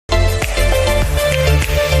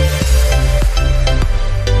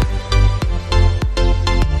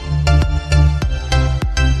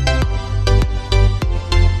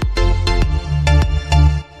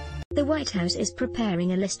House is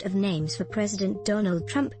preparing a list of names for President Donald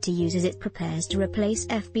Trump to use as it prepares to replace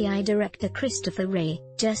FBI Director Christopher Wray,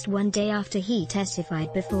 just one day after he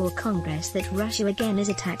testified before Congress that Russia again is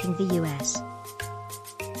attacking the U.S.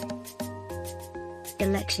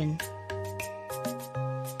 election.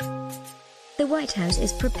 The White House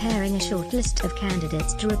is preparing a short list of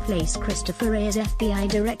candidates to replace Christopher Wray as FBI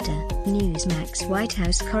Director, Newsmax White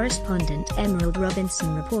House correspondent Emerald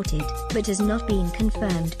Robinson reported, but has not been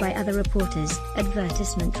confirmed by other reporters.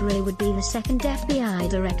 Advertisement: Wray would be the second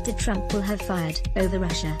FBI Director Trump will have fired over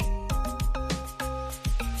Russia.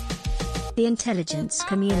 The intelligence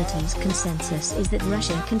community's consensus is that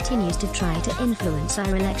Russia continues to try to influence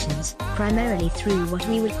our elections, primarily through what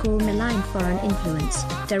we would call malign foreign influence,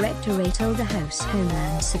 Director Wray told the House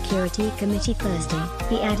Homeland Security Committee Thursday.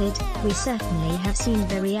 He added, "We certainly have seen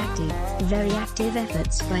very active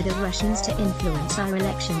efforts by the Russians to influence our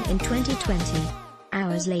election in 2020.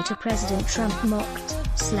 Hours later, President Trump mocked,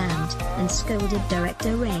 slammed, and scolded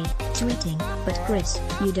Director Wray, tweeting, "But Chris,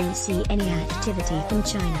 you don't see any activity from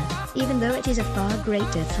China, even though it is a far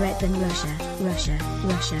greater threat than Russia.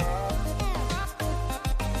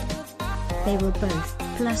 They will both,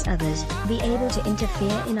 plus others, be able to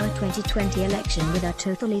interfere in our 2020 election with our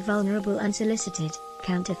totally vulnerable unsolicited,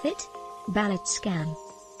 counterfeit ballot scam.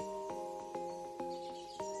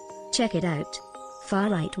 Check it out."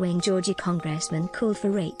 Far-right-wing Georgia congressman called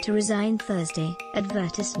for Wray to resign Thursday.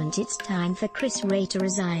 Advertisement: It's time for Chris Wray to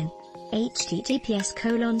resign.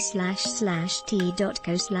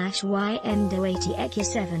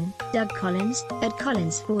 https://t.co/ym-80eq7, Doug Collins, at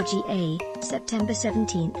Collins4GA, September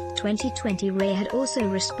 17, 2020. Wray had also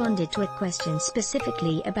responded to a question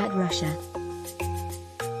specifically about Russia.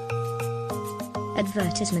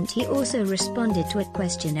 Advertisement: He also responded to a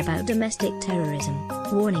question about domestic terrorism,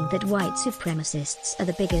 warning that white supremacists are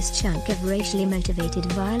the biggest chunk of racially motivated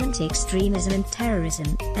violent extremism and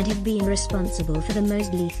terrorism, and have been responsible for the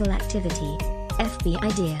most lethal activity.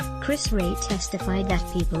 FBI Director Chris Wray testified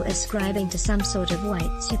that people ascribing to some sort of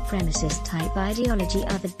white supremacist-type ideology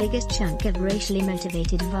are the biggest chunk of racially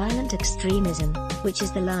motivated violent extremism, which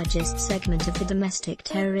is the largest segment of the domestic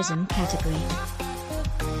terrorism category.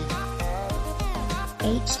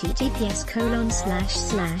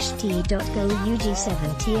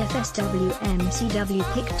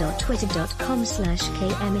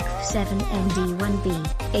 https://t.go/ugg7tfswmcwpic.twitter.com/kmx7md1b,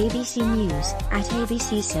 ABC News, at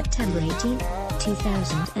ABC September 18,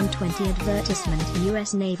 2020. Advertisement: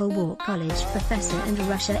 U.S. Naval War College professor and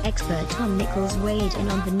Russia expert Tom Nichols weighed in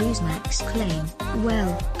on the Newsmax claim.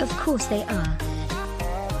 "Well, of course they are.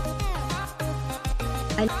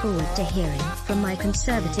 I look forward to hearing from my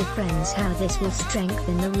conservative friends how this will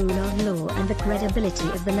strengthen the rule of law and the credibility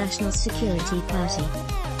of the National Security Party.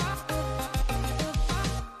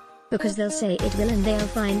 Because they'll say it will and they'll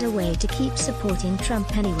find a way to keep supporting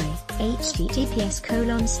Trump anyway."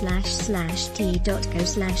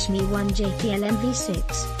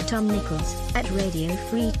 https://t.go/me1jplmv6, Tom Nichols, at Radio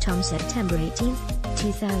Free Tom September 18,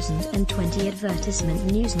 2020. Advertisement: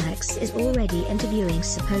 Newsmax is already interviewing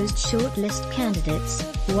supposed shortlist candidates.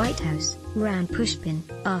 White House, Ram Pushpin,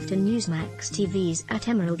 after Newsmax TV's at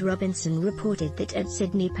Emerald Robinson reported that at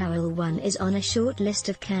Sidney Powell 1 is on a short list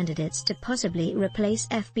of candidates to possibly replace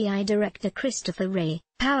FBI Director Christopher Wray.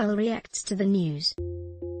 Powell reacts to the news.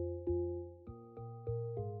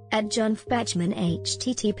 At John F. Bachman,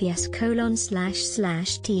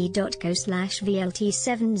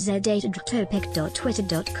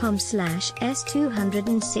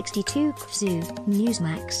 https://t.go/vlt7z8topic.twitter.com/s262kzu,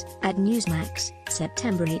 Newsmax, at Newsmax,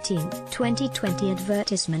 September 18, 2020.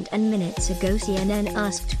 Advertisement: And minutes ago CNN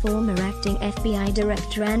asked former acting FBI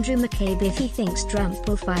Director Andrew McCabe if he thinks Trump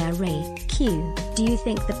will fire Wray. Q. Do you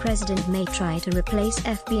think the president may try to replace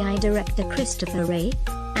FBI Director Christopher Wray?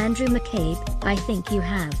 Andrew McCabe: I think you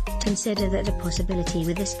have. Consider that a possibility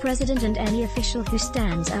with this president and any official who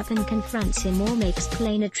stands up and confronts him or makes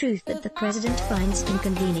plain a truth that the president finds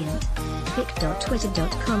inconvenient.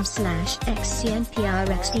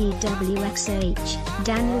 pic.twitter.com/xcnprxdwxh,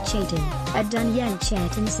 Daniel Chaitin, at Danielle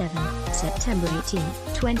Chaitin 7, September 18,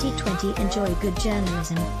 2020. Enjoy good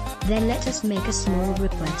journalism? Then let us make a small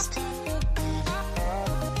request.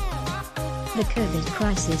 The COVID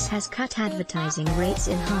crisis has cut advertising rates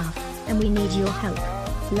in half, and we need your help.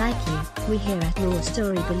 Like you, we here at Raw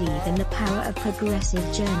Story believe in the power of progressive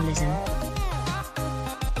journalism.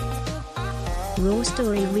 Raw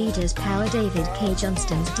Story readers power David K.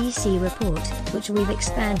 Johnston's DC report, which we've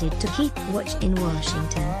expanded to Keep Watch in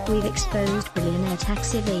Washington. We've exposed billionaire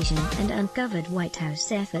tax evasion and uncovered White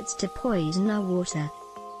House efforts to poison our water.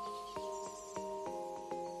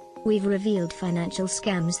 We've revealed financial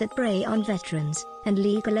scams that prey on veterans, and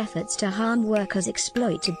legal efforts to harm workers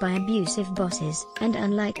exploited by abusive bosses. And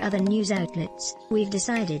unlike other news outlets, we've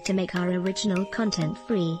decided to make our original content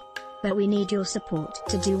free. But we need your support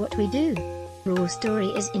to do what we do. Raw Story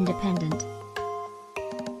is independent,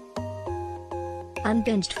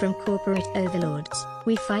 unbinged from corporate overlords.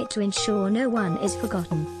 We fight to ensure no one is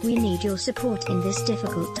forgotten. We need your support in this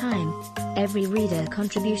difficult time. Every reader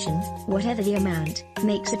contribution, whatever the amount,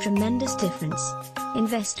 makes a tremendous difference.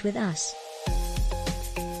 Invest with us.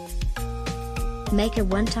 Make a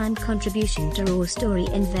one-time contribution to Raw Story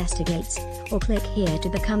Investigates, or click here to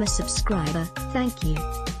become a subscriber. Thank you.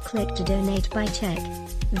 Click to donate by check.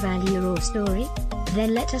 Value Raw Story?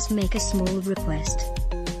 Then let us make a small request.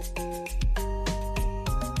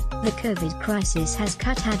 The COVID crisis has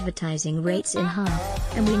cut advertising rates in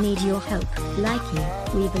half, and we need your help. Like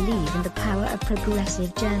you, we believe in the power of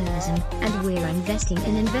progressive journalism, and we're investing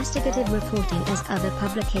in investigative reporting as other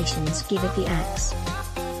publications give it the axe.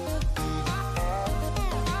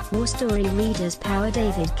 War Story readers power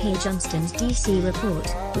David K. Johnston's DC report,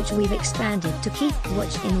 which we've expanded to keep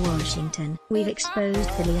watch in Washington. We've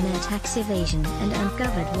exposed billionaire tax evasion and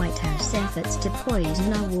uncovered White House efforts to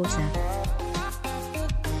poison our water.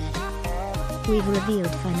 We've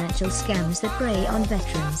revealed financial scams that prey on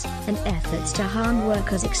veterans, and efforts to harm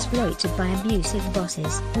workers exploited by abusive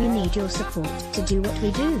bosses. We need your support to do what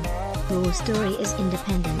we do. Raw Story is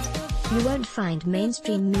independent. You won't find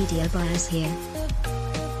mainstream media bias here.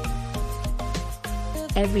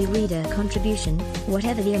 Every reader contribution,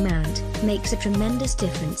 whatever the amount, makes a tremendous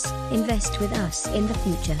difference. Invest with us in the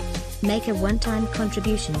future. Make a one-time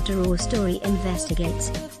contribution to Raw Story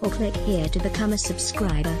Investigates, or click here to become a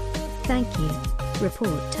subscriber. Thank you.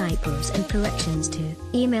 Report typos and corrections to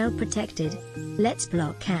email protected. Let's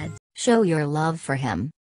block ads. Show your love for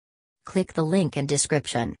him. Click the link in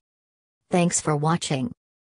description. Thanks for watching.